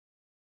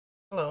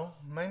Hello,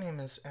 my name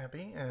is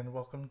Abby, and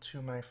welcome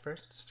to my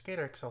first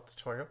Skater Excel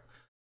tutorial.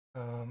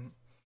 Um,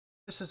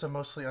 this is a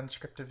mostly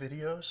unscripted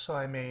video, so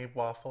I may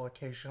waffle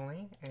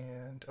occasionally,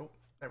 and oh,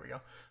 there we go.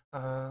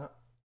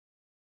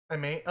 I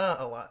may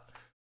a lot.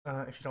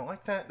 If you don't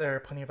like that, there are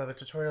plenty of other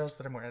tutorials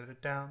that are more edited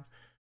down.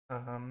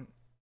 Um,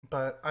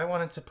 but I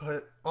wanted to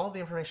put all the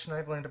information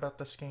I've learned about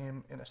this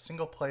game in a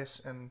single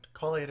place and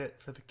collate it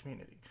for the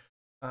community.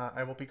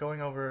 I will be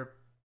going over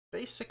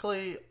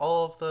basically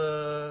all of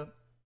the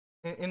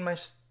in my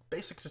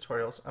basic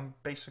tutorials. I'm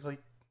basically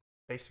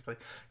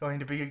going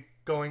to be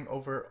going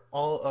over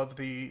all of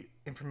the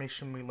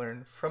information we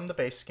learned from the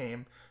base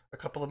game, a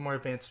couple of more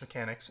advanced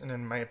mechanics, and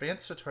in my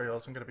advanced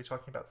tutorials, I'm going to be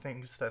talking about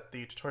things that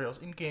the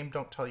tutorials in game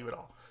don't tell you at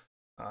all.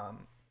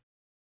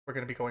 We're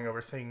going to be going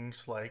over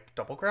things like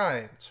double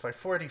grinds,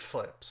 540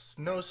 flips,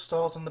 nose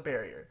stalls in the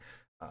barrier,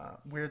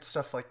 weird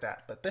stuff like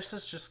that. But this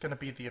is just going to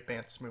be the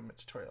advanced movement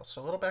tutorial.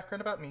 So a little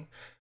background about me.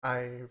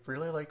 I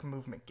really like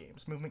movement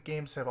games. Movement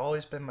games have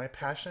always been my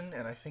passion,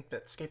 and I think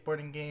that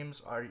skateboarding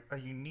games are a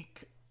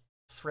unique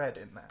thread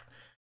in that.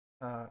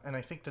 And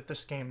I think that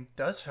this game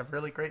does have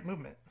really great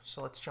movement.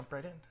 So let's jump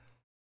right in.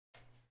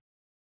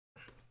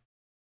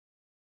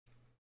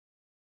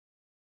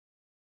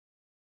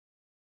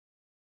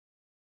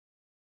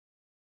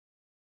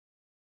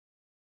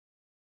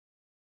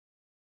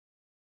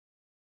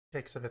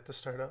 Takes a bit to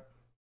start up.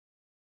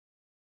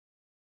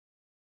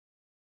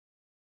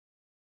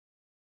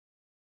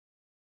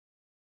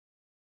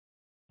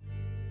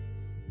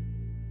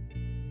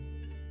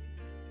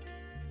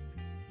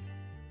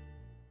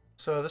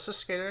 So this is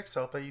Skater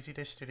XL by Easy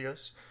Day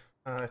Studios.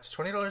 It's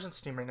 $20 in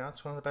Steam right now.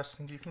 It's one of the best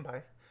things you can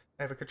buy.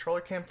 I have a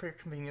controller cam for your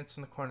convenience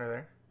in the corner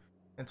there.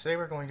 And today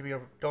we're going to be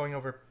going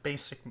over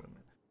basic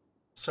movement.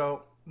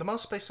 So the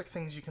most basic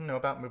things you can know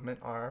about movement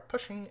are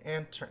pushing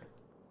and turning.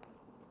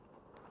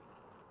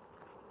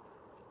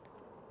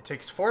 It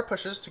takes 4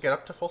 pushes to get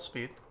up to full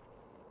speed.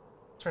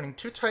 Turning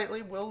too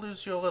tightly will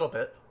lose you a little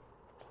bit.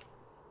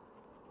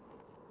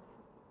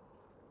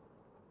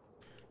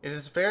 It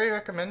is very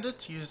recommended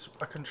to use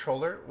a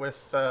controller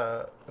with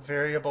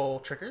variable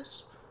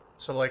triggers.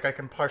 So like I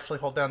can partially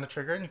hold down the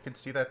trigger and you can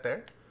see that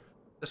there.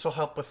 This will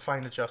help with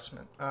fine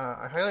adjustment.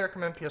 I highly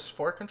recommend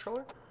PS4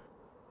 controller.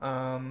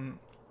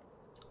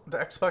 The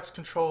Xbox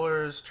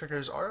controller's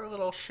triggers are a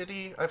little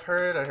shitty, I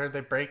heard they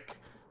break.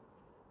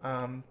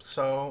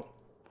 So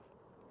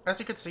as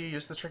you can see,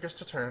 use the triggers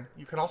to turn.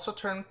 You can also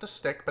turn with the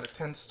stick, but it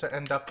tends to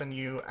end up in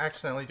you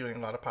accidentally doing a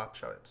lot of pop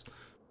shots.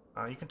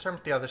 You can turn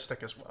with the other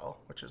stick as well,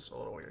 which is a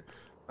little weird.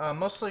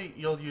 Mostly,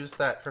 you'll use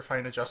that for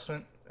fine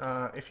adjustment,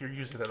 if you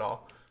use it at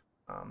all.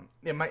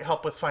 It might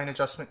help with fine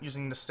adjustment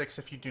using the sticks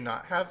if you do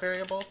not have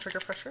variable trigger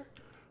pressure.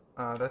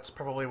 That's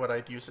probably what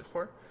I'd use it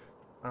for.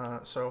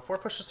 So 4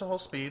 pushes to full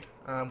speed.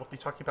 We'll be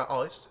talking about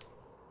ollies.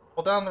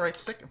 Hold down on the right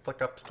stick and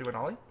flick up to do an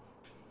ollie.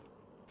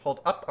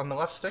 Hold up on the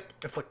left stick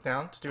and flick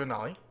down to do an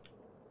ollie.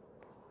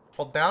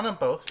 Hold down on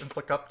both and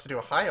flick up to do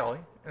a high ollie,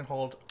 and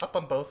hold up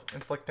on both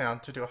and flick down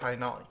to do a high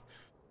nollie.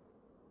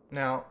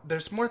 Now,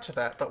 there's more to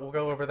that, but we'll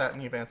go over that in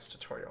the advanced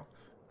tutorial.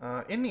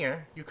 In the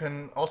air, you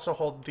can also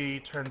hold the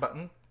turn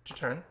button to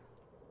turn,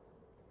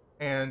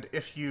 and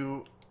if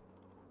you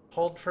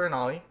hold for an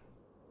ollie,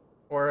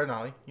 or an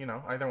ollie, you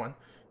know, either one,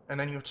 and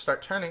then you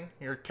start turning,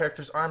 your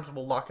character's arms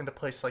will lock into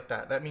place like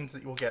that. That means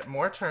that you will get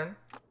more turn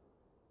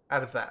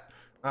out of that.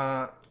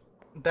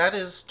 That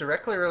is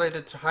directly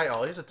related to high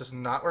ollies. It does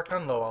not work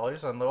on low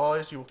ollies. On low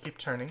ollies, you will keep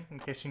turning in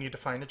case you need to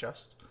fine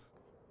adjust.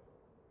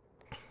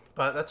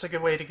 But that's a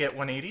good way to get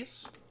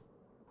 180s,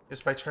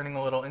 is by turning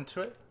a little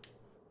into it.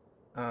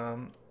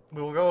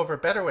 We will go over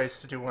better ways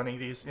to do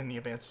 180s in the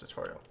advanced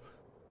tutorial.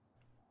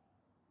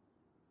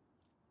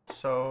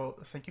 So,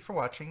 thank you for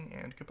watching,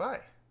 and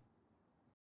goodbye.